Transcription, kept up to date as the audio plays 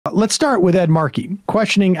Let's start with Ed Markey,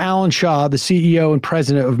 questioning Alan Shaw, the CEO and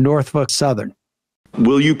president of Norfolk Southern.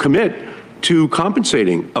 Will you commit to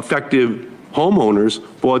compensating affected homeowners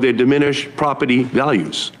for their diminished property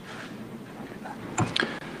values?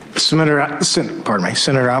 Senator,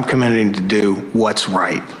 I'm committing to do what's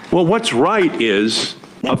right. Well, what's right is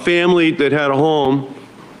a family that had a home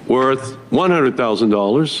worth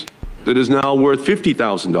 $100,000 that is now worth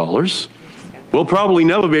 $50,000 will probably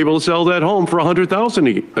never be able to sell that home for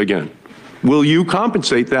 $100,000 again. Will you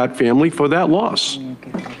compensate that family for that loss?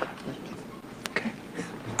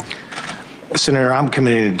 Senator, I'm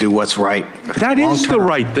committed to do what's right. That is the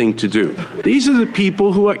right thing to do. These are the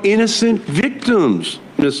people who are innocent victims,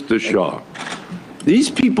 Mr. Shaw. These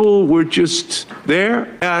people were just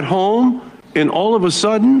there at home, and all of a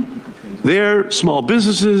sudden, their small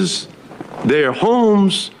businesses, their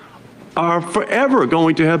homes are forever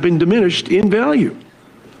going to have been diminished in value.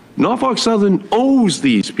 Norfolk Southern owes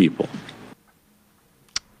these people.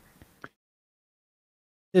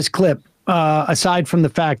 This clip, aside from the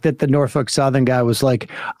fact that the Norfolk Southern guy was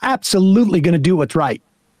like, absolutely going to do what's right.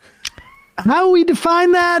 How we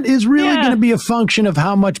define that is really going to be a function of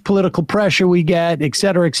how much political pressure we get, et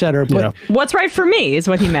cetera, et cetera. But what's right for me is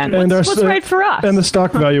what he meant. What's right for us? And the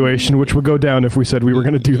stock valuation, which would go down if we said we were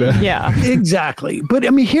going to do that. Yeah, exactly. But I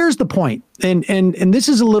mean, here's the point. And this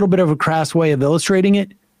is a little bit of a crass way of illustrating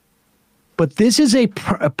it. But this is a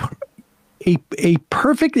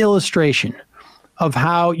perfect illustration of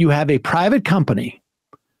how you have a private company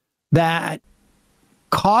that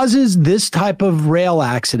causes this type of rail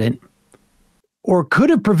accident, or could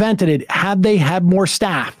have prevented it had they had more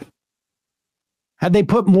staff, had they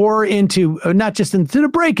put more into, not just into the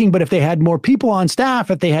braking, but if they had more people on staff,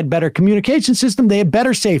 if they had better communication system, they had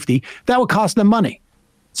better safety, that would cost them money.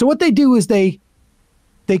 So what they do is they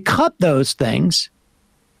cut those things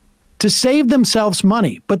to save themselves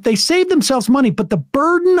money, but they save themselves money, but the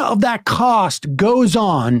burden of that cost goes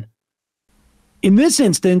on, in this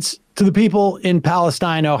instance, to the people in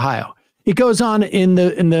Palestine, Ohio. It goes on in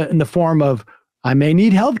the form of, I may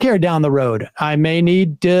need healthcare down the road. I may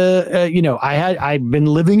need, I've been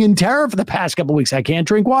living in terror for the past couple of weeks. I can't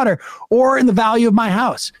drink water, or in the value of my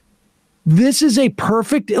house. This is a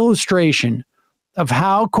perfect illustration of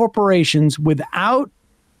how corporations, without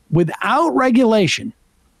regulation,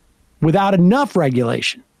 without enough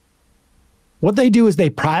regulation, what they do is they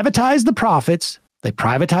privatize the profits, they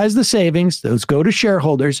privatize the savings, those go to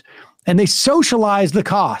shareholders, and they socialize the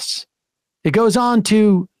costs. It goes on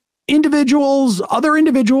to individuals, other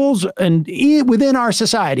individuals, and within our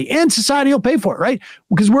society, and society will pay for it, right?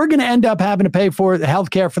 Because we're going to end up having to pay for the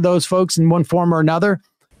healthcare for those folks in one form or another.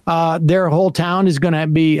 Their whole town is going to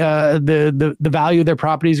be, the value of their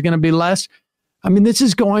property is going to be less. I mean, this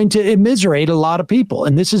is going to immiserate a lot of people,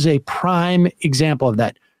 and this is a prime example of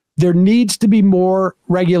that. There needs to be more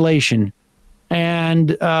regulation, and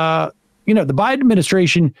the Biden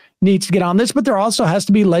administration needs to get on this, but there also has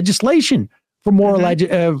to be legislation for more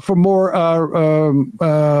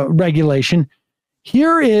regulation.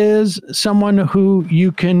 Here is someone who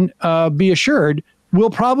you can be assured will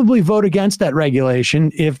probably vote against that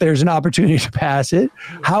regulation if there's an opportunity to pass it.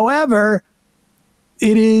 However,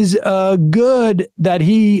 it is good that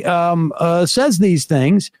he says these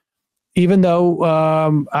things, even though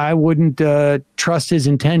I wouldn't trust his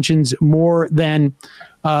intentions more than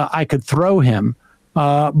I could throw him.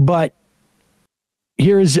 But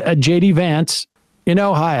here's JD Vance in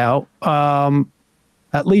Ohio,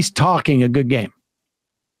 at least talking a good game.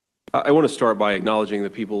 I want to start by acknowledging the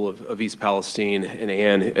people of East Palestine and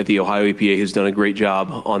Ann at the Ohio EPA who's done a great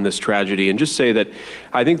job on this tragedy, and just say that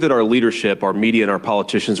I think that our leadership, our media, and our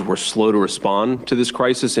politicians were slow to respond to this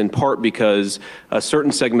crisis, in part because a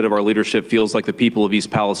certain segment of our leadership feels like the people of East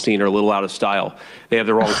Palestine are a little out of style. They have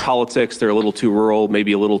the wrong politics. They're a little too rural,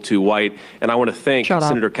 maybe a little too white. And I want to thank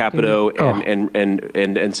Senator Capito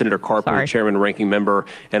and Senator Carper, Chairman and Ranking Member,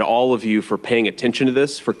 and all of you for paying attention to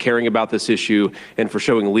this, for caring about this issue, and for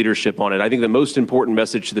showing leadership on it. I think the most important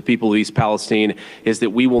message to the people of East Palestine is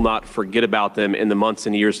that we will not forget about them in the months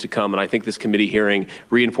and years to come. And I think this committee hearing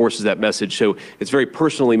reinforces that message. So it's very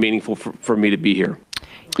personally meaningful for me to be here.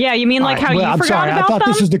 Yeah, you mean like how you forgot about them? I thought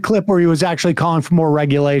this was the clip where he was actually calling for more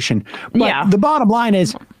regulation. But the bottom line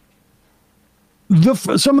is,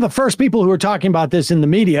 some of the first people who were talking about this in the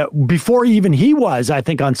media, before even he was, I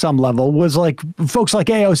think on some level, was like folks like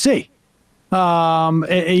AOC.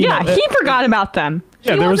 He forgot about them.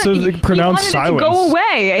 Yeah, there was a pronounced silence. To go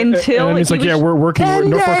away until and he's like, yeah, we're working.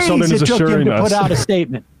 Norfolk Southern is assuring us. To put out a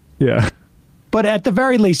statement. Yeah. But at the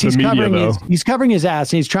very least, he's covering his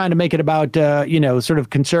ass, and he's trying to make it about, sort of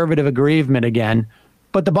conservative aggrievement again.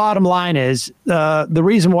 But the bottom line is the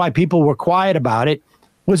reason why people were quiet about it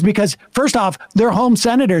was because, first off, their home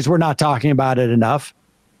senators were not talking about it enough.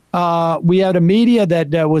 We had a media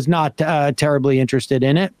that was not terribly interested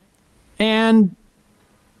in it. And,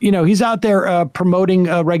 he's out there promoting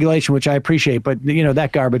regulation, which I appreciate. But,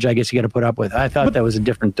 that garbage, I guess you got to put up with. I thought that was a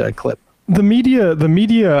different clip. The media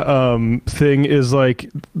thing is like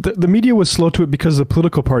the media was slow to it because the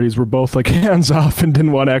political parties were both like hands off and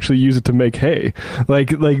didn't want to actually use it to make hay. Like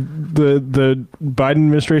the Biden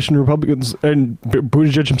administration, Republicans, and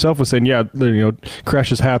Buttigieg himself was saying,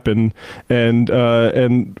 crashes happen, and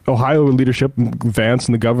Ohio leadership, Vance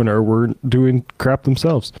and the governor, were doing crap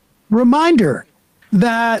themselves. Reminder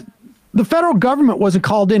that the federal government wasn't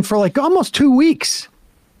called in for like almost 2 weeks.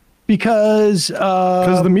 Because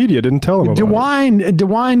the media didn't tell him about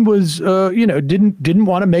DeWine was, didn't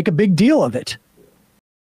want to make a big deal of it.